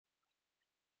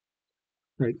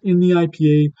Right. In the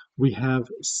IPA, we have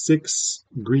 6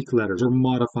 Greek letters or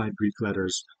modified Greek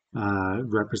letters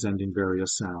representing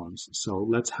various sounds. So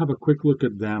let's have a quick look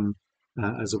at them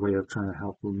as a way of trying to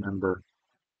help remember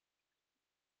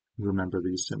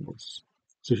these symbols.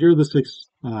 So here are the 6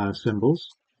 symbols.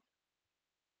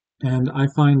 And I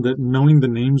find that knowing the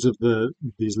names of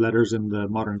these letters in the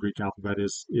modern Greek alphabet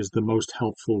is the most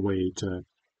helpful way to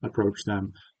approach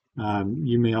them.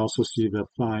 You may also see the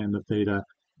phi and the theta.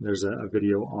 There's a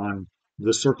video on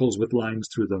the circles with lines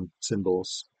through them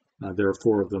symbols. There are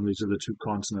 4 of them. These are the 2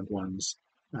 consonant ones.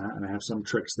 And I have some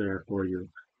tricks there for you.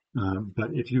 But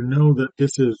if you know that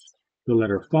this is the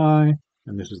letter phi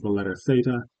and this is the letter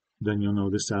theta, then you'll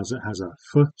know this has a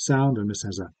f sound and this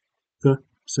has a th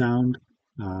sound.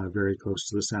 Very close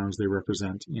to the sounds they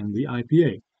represent in the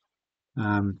IPA.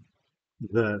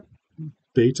 The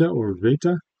beta or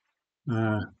veta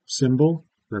symbol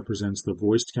represents the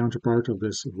voiced counterpart of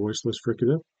this voiceless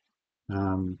fricative.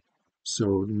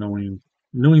 So knowing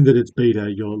that it's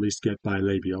beta, you'll at least get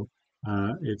bilabial.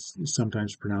 It's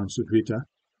sometimes pronounced vita,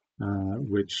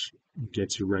 which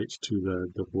gets you right to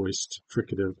the voiced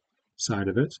fricative side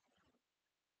of it.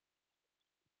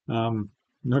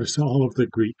 Notice all of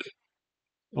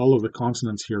the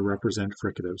consonants here represent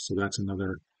fricatives, so that's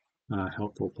another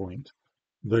helpful point.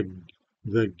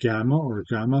 The gamma or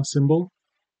gamma symbol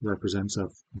represents a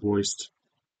voiced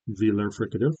velar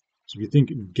fricative. So if you think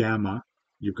gamma,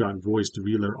 you've got voiced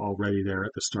velar already there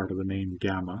at the start of the name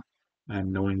gamma,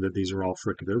 and knowing that these are all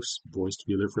fricatives, voiced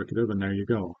velar fricative, and there you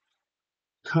go.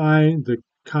 Chi, the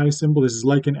chi symbol, this is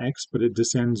like an X, but it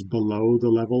descends below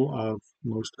the level of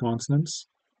most consonants.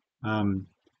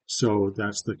 So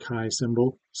that's the chi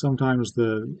symbol. Sometimes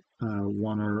the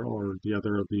one or the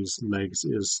other of these legs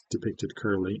is depicted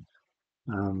curly.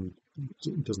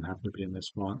 It doesn't happen to be in this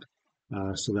font.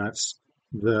 So that's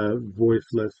the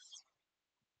voiceless,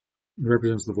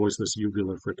 represents the voiceless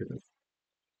uvular fricative.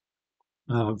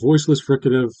 Voiceless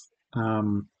fricative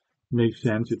makes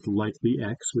sense. It's like the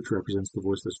X, which represents the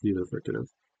voiceless velar fricative.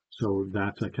 So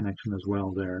that's a connection as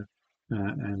well there.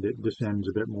 And it descends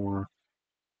a bit more.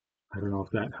 I don't know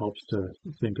if that helps to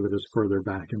think of it as further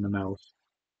back in the mouth.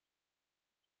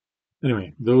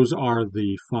 Anyway, those are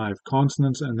the 5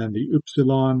 consonants, and then the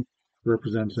upsilon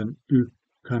represents an U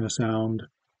kind of sound.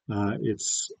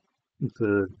 It's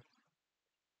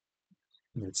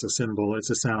a symbol. It's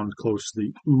a sound close to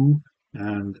the U,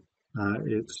 and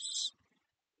it's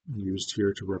used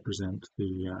here to represent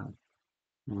the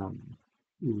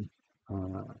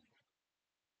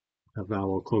a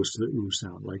vowel close to the U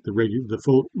sound. Like the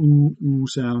full U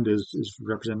sound is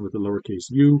represented with the lowercase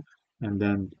u, and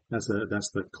then that's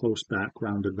the close back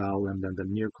rounded vowel, and then the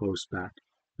near close back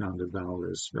rounded vowel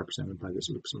is represented by this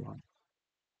upsilon.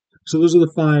 So those are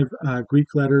the 5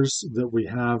 Greek letters that we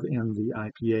have in the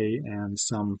IPA, and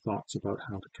some thoughts about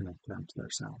how to connect them to their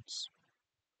sounds.